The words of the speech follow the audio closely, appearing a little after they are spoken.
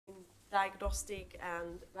diagnostic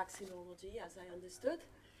and vaccinology, as I understood.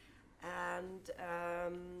 And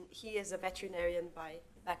he is a veterinarian by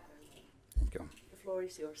background. Thank you. The floor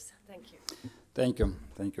is yours. Thank you. Thank you.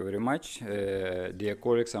 Thank you very much. Dear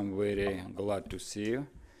colleagues, I'm very glad to see you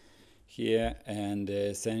here, and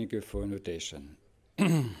thank you for invitation.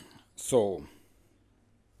 So,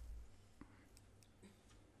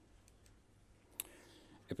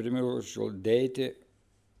 epidemiological data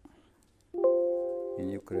in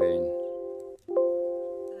Ukraine.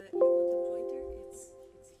 You want the pointer? It's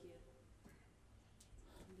here.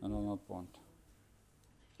 No point.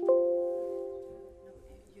 No,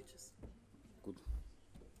 you just. Good.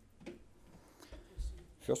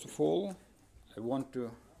 First of all, I want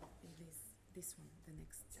to This one, the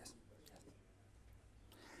next. yes.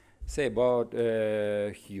 Say about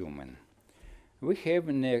human. We have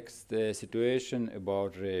next situation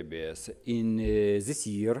about rabies. In this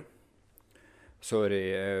year,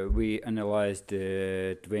 we analyzed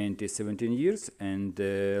 2017 years, and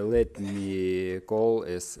let me call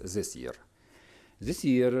as this year. This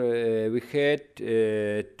year we had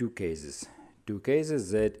two cases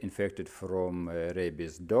that infected from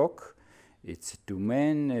rabies dog. It's two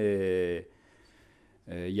men,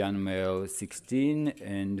 young male 16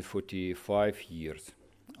 and 45 years.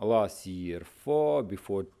 Last year 4,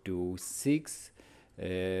 before 2, 6.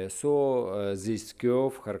 So this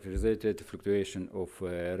curve characterized fluctuation of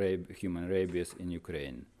human rabies in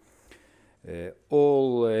Ukraine.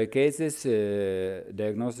 All cases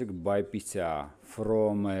diagnosed by PCR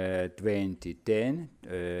from 2010.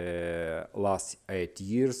 Last 8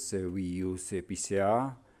 years we use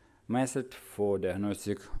PCR method for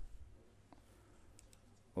diagnostic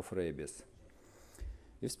of rabies.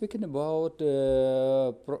 If speaking about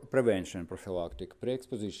prevention, prophylactic,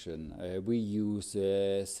 pre-exposition, we use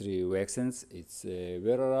 3 vaccines. It's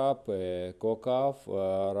Verorab, Kokov,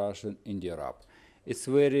 Russian Indirab. It's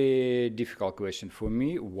very difficult question for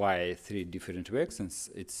me. Why 3 different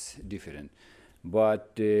vaccines? It's different.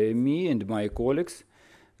 But me and my colleagues,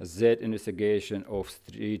 that investigation of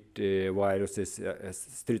street viruses,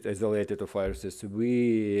 street isolated of viruses,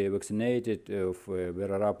 we vaccinated of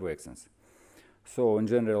Verorab vaccines. So in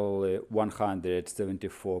general,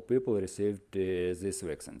 174 people received these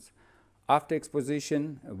vaccines. After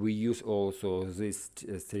exposition, we use also these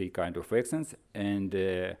 3 kind of vaccines and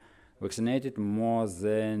vaccinated more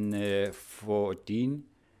than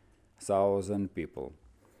 14,000 people.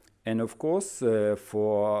 And of course,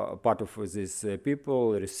 for part of these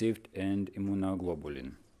people received an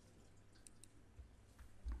immunoglobulin.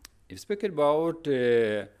 If speaking about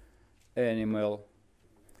animal,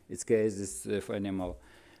 its cases of animal.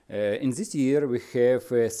 In this year we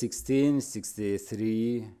have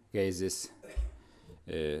 1663 cases.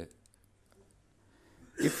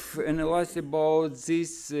 If analyze about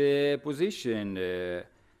this position,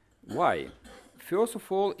 why? First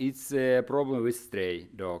of all, it's a problem with stray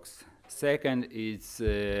dogs. Second, it's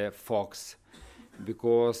fox,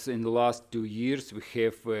 because in the last 2 years we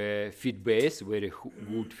have feed base, very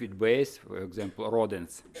good feed base, for example,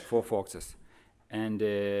 rodents for foxes. And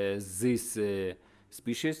this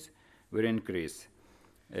species will increase.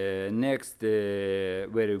 Next,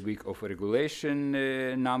 very weak of regulation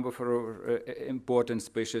number for important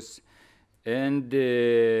species, and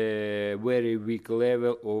very weak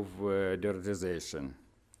level of deratization.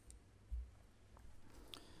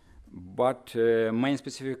 But main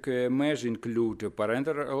specific measures include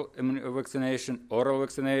parenteral vaccination, oral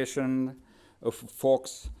vaccination of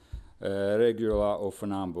fox, regular of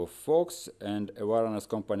number of fox, and awareness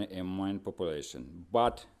company among population.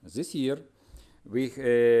 But this year we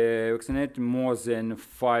vaccinated more than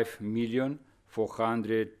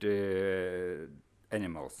 5,400,000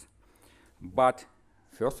 animals. But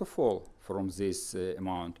first of all, from this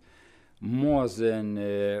amount, more than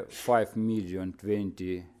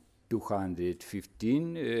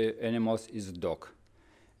 5,215,000 animals is dog,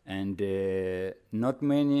 and not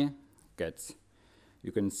many cats.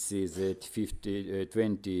 You can see that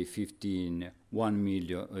 2015, 1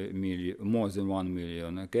 million, more than 1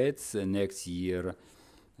 million cats. Next year,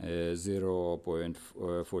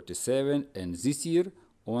 0.47, and this year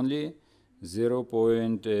only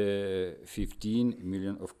 0.15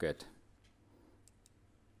 million of cats.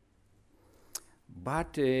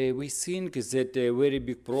 But we think that a very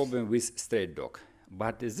big problem with stray dog.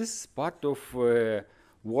 But this is part of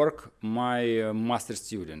work my master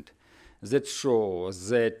student that shows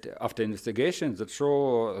that after investigation that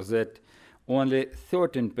show that only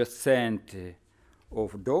 13%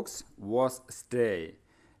 of dogs was stray.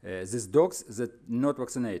 These dogs that not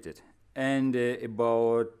vaccinated, and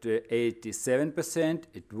about 87%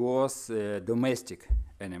 it was domestic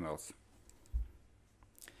animals.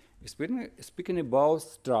 Speaking about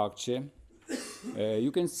structure,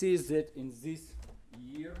 you can see that in this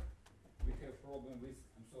year we have problem with,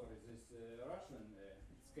 I'm sorry, this Russian,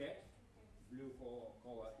 it's cat, blue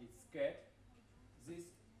color, it's cat. This,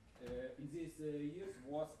 in these years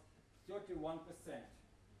was 31%.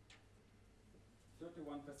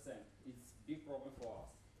 31%. It's big problem for us.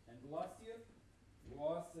 And last year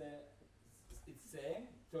was, it's same,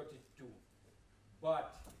 32.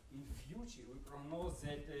 But in future, we prognose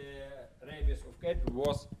that rabies of cat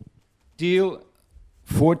was till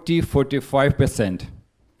 40–45%.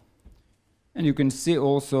 And you can see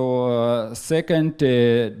also second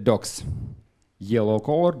dogs, yellow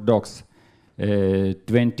color dogs,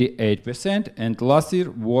 28%, and last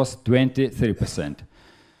year was 23%.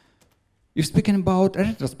 If speaking about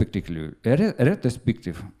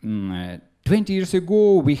retrospective, 20 years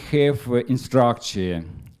ago we have in structure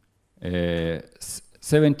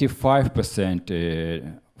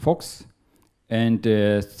 75% fox and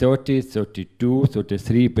 30, 32,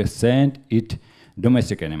 33% it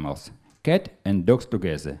domestic animals, cat and dogs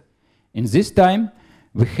together. In this time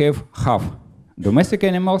we have half domestic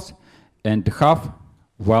animals and half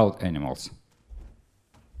wild animals.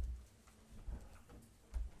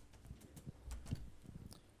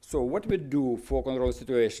 So what we do for control the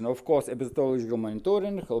situation? Of course, epidemiological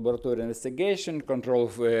monitoring, laboratory investigation, control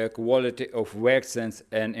of quality of vaccines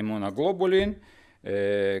and immunoglobulin,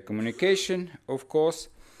 communication, of course.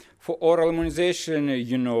 For oral immunization,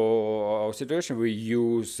 you know our situation, we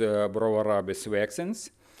use broiler rabies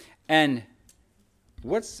vaccines. And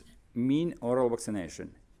what's mean oral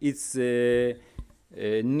vaccination? It's a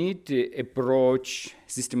neat approach,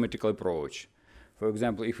 systematic approach. For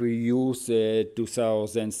example, if we use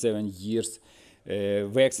 2007 years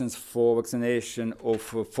vaccines for vaccination of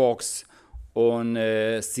fox on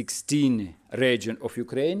 16 regions of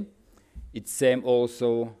Ukraine, it's same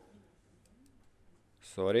also,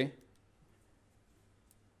 sorry,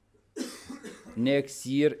 next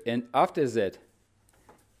year and after that,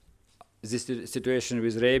 this situation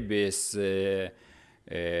with rabies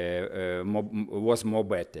was more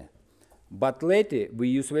better. But later, we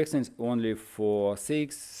use vaccines only for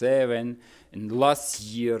 6, 7, and last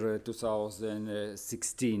year,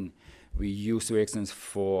 2016, we use vaccines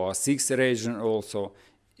for 6 regions also.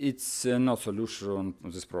 It's no solution to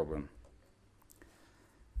this problem.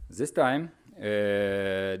 This time,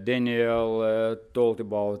 Daniel told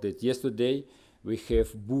about it yesterday. We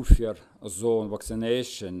have buffer zone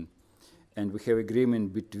vaccination, and we have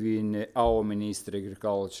agreement between our Ministry of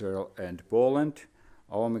Agriculture and Poland,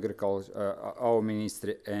 our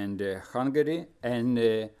ministry and Hungary, and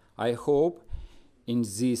I hope in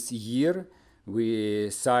this year we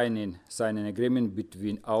sign an agreement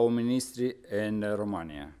between our ministry and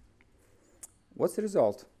Romania. What's the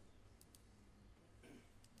result?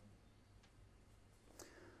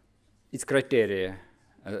 It's criteria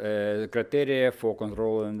for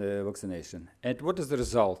controlling the vaccination. And what is the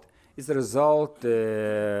result? It's the result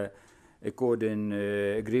according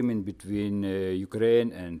agreement between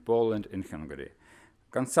Ukraine and Poland and Hungary.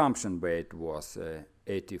 Consumption rate was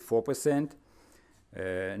 84%.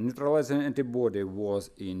 Neutralizing antibody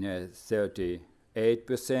was in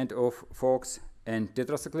 38% of fox, and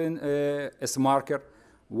tetracycline as marker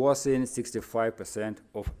was in 65%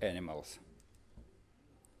 of animals.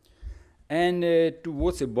 And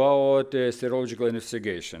what's about serological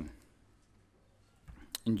investigation?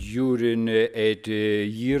 During 8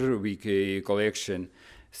 year week collection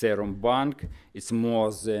serum bank, it's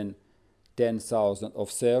more than 10,000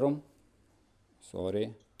 of serum.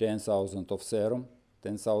 Sorry, 10,000 of serum.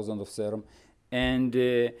 10,000 of serum. And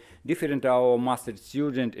different our master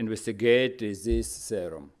student investigate this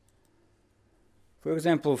serum. For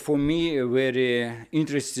example, for me, very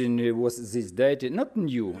interesting was this data. Not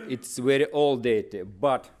new, it's very old data,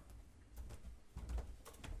 but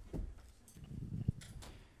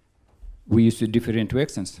we use different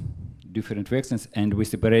vaccines, and we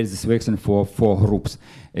separate this vaccine for 4 groups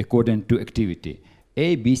according to activity,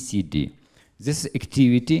 A, B, C, D. This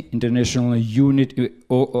activity, international unit,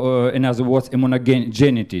 or in other words,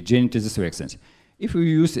 immunogenicity, these vaccines. If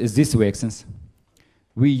we use these vaccines,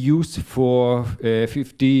 we use for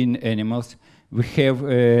 15 animals, we have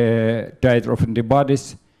titer of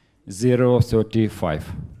antibodies 0.35.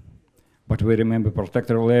 But we remember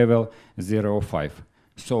protector level 0.5.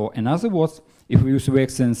 So in other words, if we use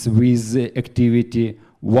vaccines with activity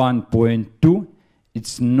 1.2,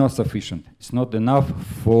 it's not sufficient. It's not enough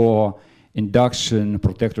for induction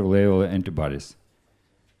protector level antibodies.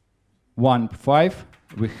 1.5,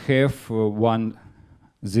 we have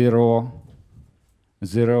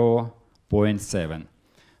 0.7.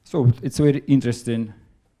 So it's very interesting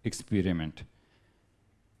experiment.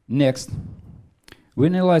 Next, we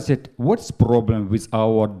analyzed what's the problem with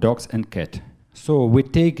our dogs and cat. So we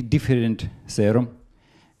take different serum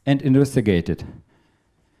and investigate it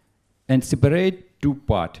and separate two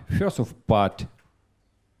parts. First of part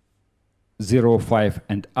 0.5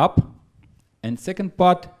 and up, and second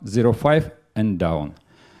part 0.5 and down.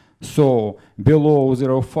 So below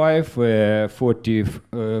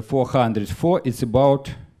 0.5, 404, it's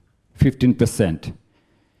about 15%.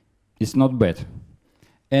 It's not bad.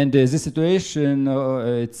 And the situation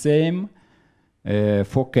it's same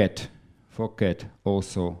for cat. For cat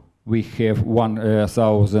also, we have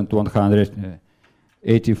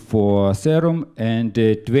 1,184 serum, and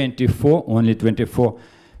 24, only 24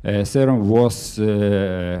 serum was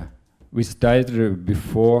with titer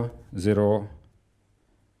before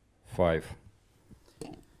 0.5.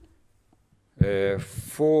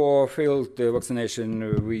 For field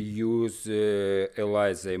vaccination, we use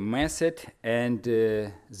ELISA method, and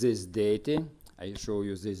this data, I show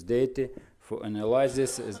you this data for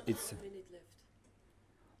analysis. It's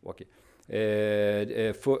okay.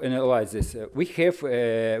 For analysis, we had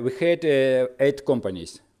 8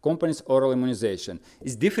 companies oral immunization.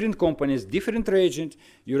 It's different companies, different regions.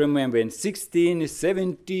 You remember in 16,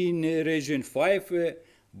 17 region, 5,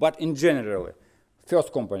 but in general,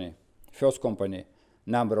 first company,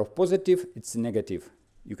 number of positive, it's negative,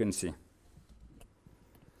 you can see.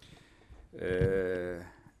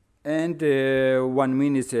 And 1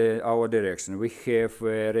 minute our direction. We have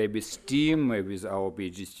rabies team with our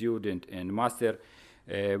PhD student and master.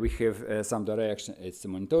 We have some direction. It's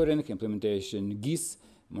monitoring, implementation, GIS,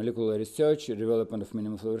 molecular research, development of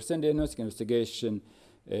minimal fluorescent diagnostic, investigation,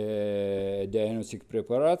 diagnostic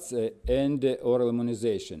preparates, and oral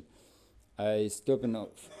immunization. I stop in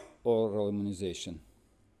oral immunization.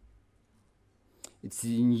 It's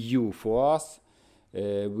new for us.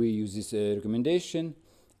 We use this recommendation,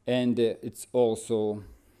 and it's also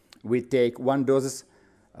we take 1 dose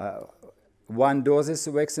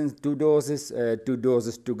vaccine, 2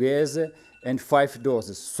 doses together, and 5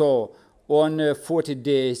 doses. So on 40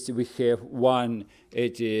 days we have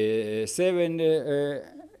 187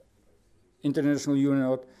 international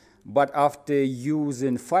unit, but after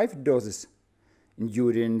using 5 doses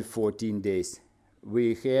during 14 days,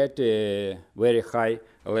 we had very high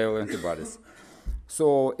level antibodies.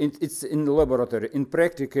 So it's in the laboratory. In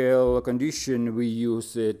practical condition, we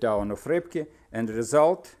use town of Repke, and the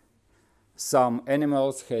result, some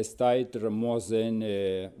animals has titer more than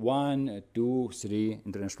 1, 2, 3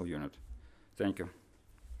 international unit. Thank you.